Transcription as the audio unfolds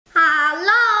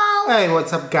Hey,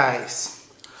 what's up, guys?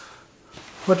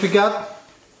 What we got?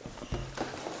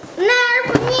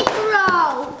 Nerf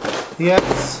Nitro!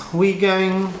 Yes, we're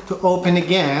going to open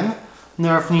again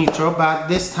Nerf Nitro, but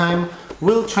this time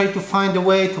we'll try to find a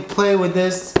way to play with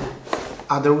this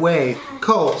other way.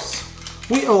 Cause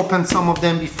we opened some of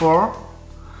them before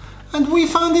and we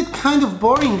found it kind of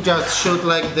boring just shoot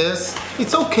like this.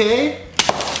 It's okay,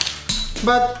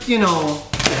 but you know,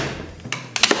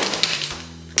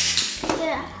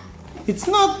 it's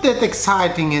not that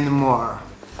exciting anymore.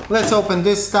 Let's open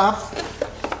this stuff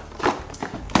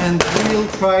and we'll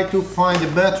try to find a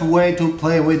better way to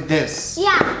play with this.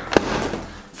 Yeah.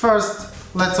 First,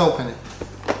 let's open it.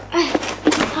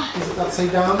 Is it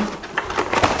upside down?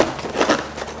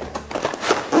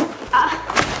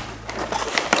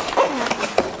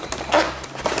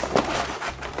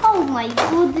 Oh my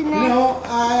goodness. No,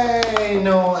 I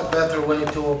know a better way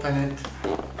to open it.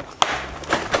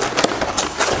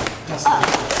 Just like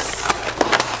this.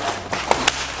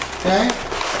 Okay?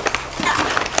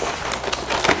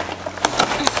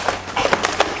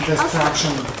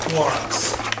 Distraction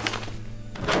works.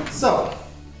 So,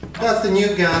 that's the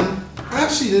new gun.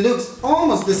 Actually, it looks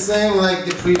almost the same like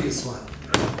the previous one.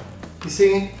 You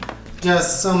see?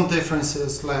 Just some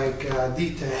differences like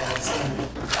details,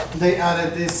 and they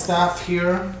added this stuff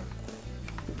here.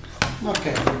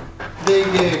 Okay, they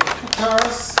gave 2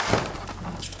 cars,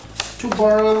 2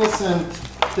 barrels and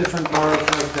different barrels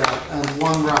like that, and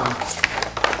 1 round.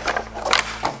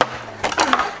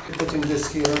 You're putting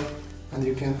this here and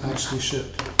you can actually shoot.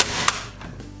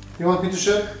 You want me to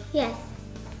shoot? Yes.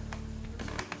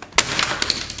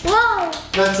 Whoa!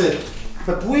 That's it.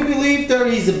 But we believe there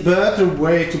is a better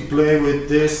way to play with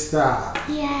this stuff.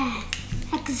 Yeah,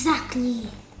 exactly.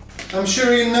 I'm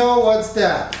sure you know what's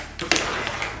that.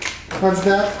 What's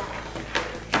that?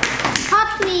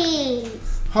 Hot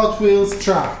Wheels. Hot Wheels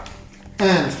truck.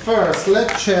 And first,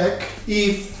 let's check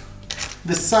if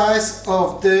the size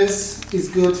of this is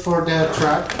good for their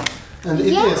truck. And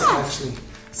it is actually.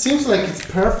 Seems like it's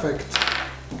perfect.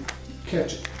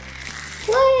 Catch it.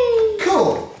 Whee!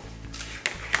 Cool.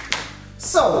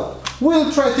 So,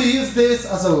 we'll try to use this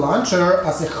as a launcher,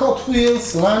 as a Hot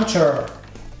Wheels launcher.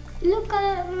 Look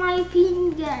at my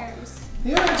fingers.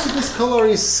 Yeah, actually this color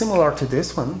is similar to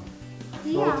this one.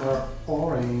 Yeah. Both are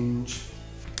orange.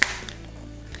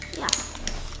 Yeah.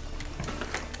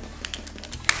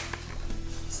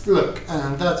 Look,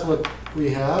 and that's what we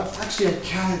have. Actually, I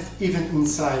cut it even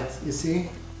inside, you see?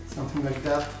 Something like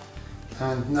that.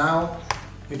 And now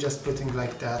we're just putting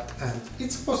like that, and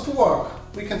it's supposed to work.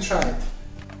 We can try it.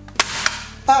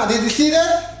 Ah, did you see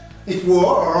that? It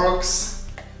works.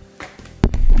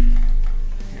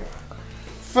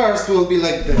 First will be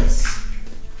like this.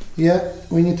 Yeah,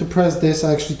 we need to press this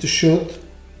actually to shoot.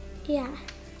 Yeah.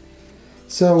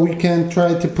 So we can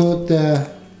try to put the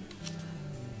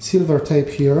silver tape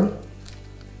here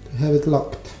to have it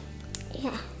locked.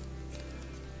 Yeah.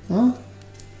 Huh?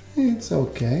 It's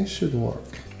okay, should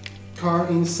work. Car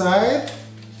inside.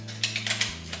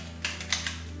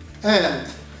 And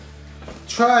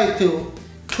try to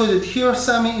put it here,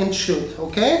 Sammie, and shoot,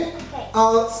 okay? Okay.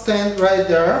 I'll stand right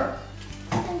there.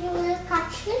 And you will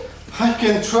catch it? I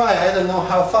can try, I don't know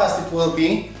how fast it will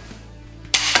be.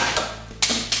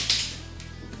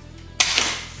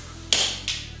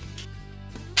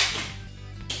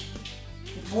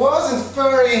 It wasn't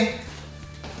very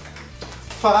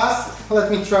fast. Let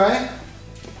me try.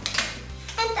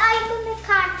 And I'm gonna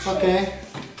catch it. Okay.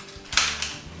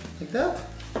 Like that?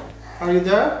 Are you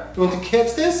there? You want to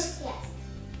catch this? Yes.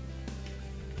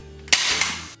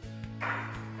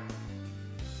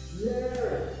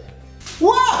 Yeah.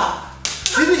 Wow!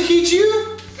 Did it hit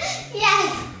you?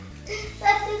 Yes.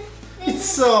 It's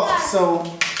soft, so...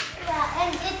 Yeah,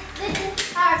 and it didn't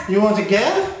hurt. You want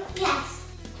again? Yes.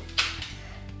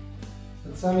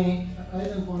 But Sammie, I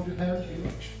don't want to hurt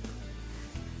you.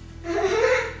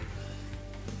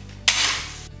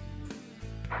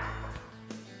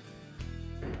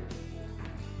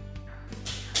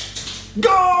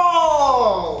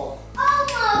 Go!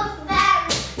 Almost there.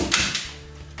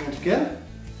 Want again?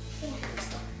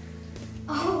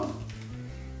 Oh.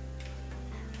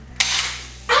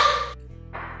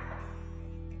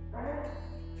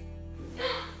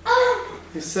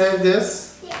 You saved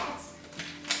this? Yes.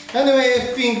 Anyway, I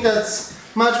think that's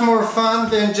much more fun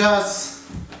than just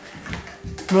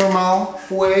normal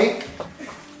way.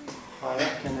 How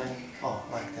can I? Oh,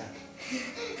 like that.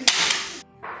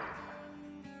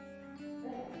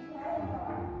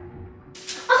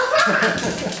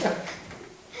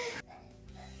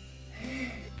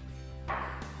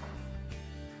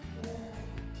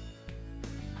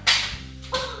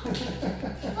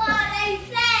 Wow.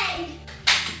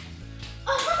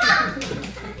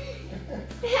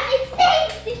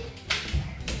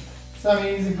 Sammie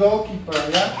is a goalkeeper,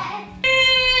 yeah?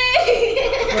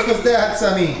 What was that,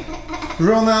 Sammie?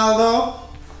 Ronaldo?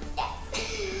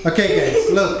 Yes. Okay,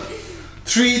 guys, look.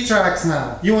 3 tracks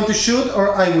now. You want to shoot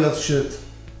or I will shoot?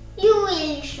 You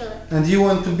will shoot. And you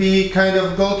want to be kind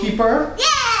of goalkeeper?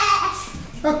 Yes!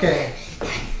 Okay.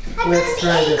 I'm Let's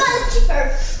try gonna be a this.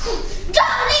 goalkeeper.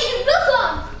 Johnny, look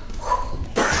on!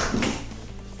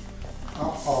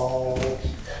 Uh-oh.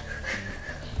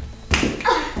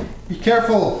 Be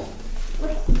careful.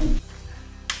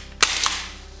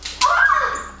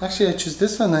 Actually, I choose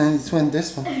this one and it went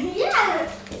this one. Yeah.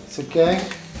 It's okay.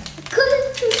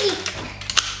 Couldn't tweak.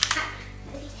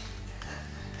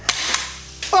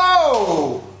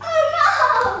 Oh!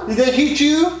 Oh no! Did I hit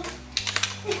you?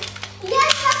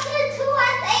 Yes, after 2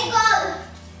 and a goal.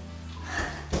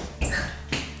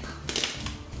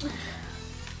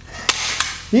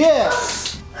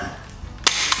 Yes!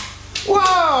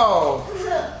 Wow!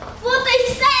 What I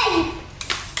say?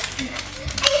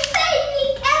 I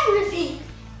saving everything.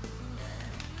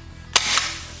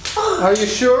 Are you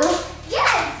sure?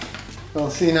 Yes.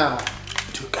 We'll see now.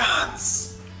 2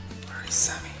 guns. Where is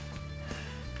Sammie?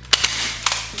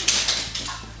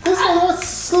 This one was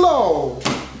slow.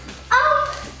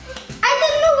 I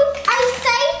don't know if I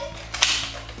saved.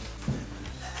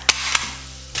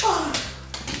 Oh.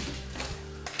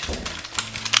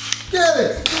 Get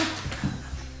it!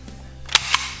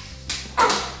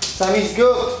 Sammie's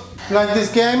good. Like this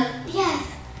game? Yes.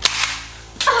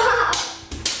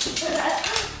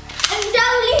 And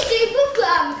now little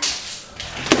bookworm.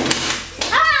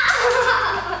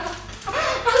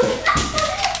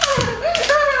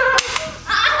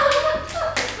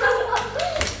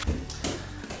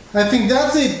 I think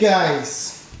that's it,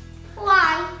 guys.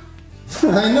 Why?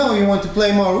 I know you want to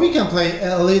play more. We can play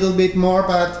a little bit more,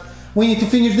 but we need to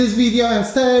finish this video and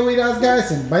stay with us,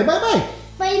 guys. And bye bye bye.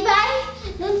 Bye bye.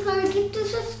 Don't forget to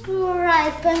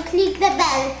subscribe and click the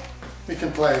bell. We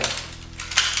can play.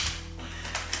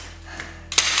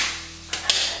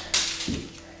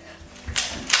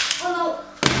 Oh no.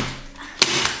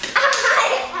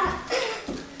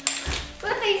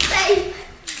 What I say?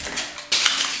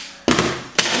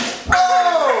 Oh!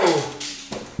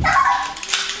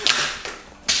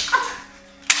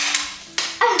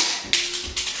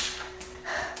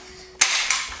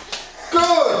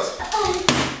 Good!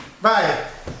 Bye.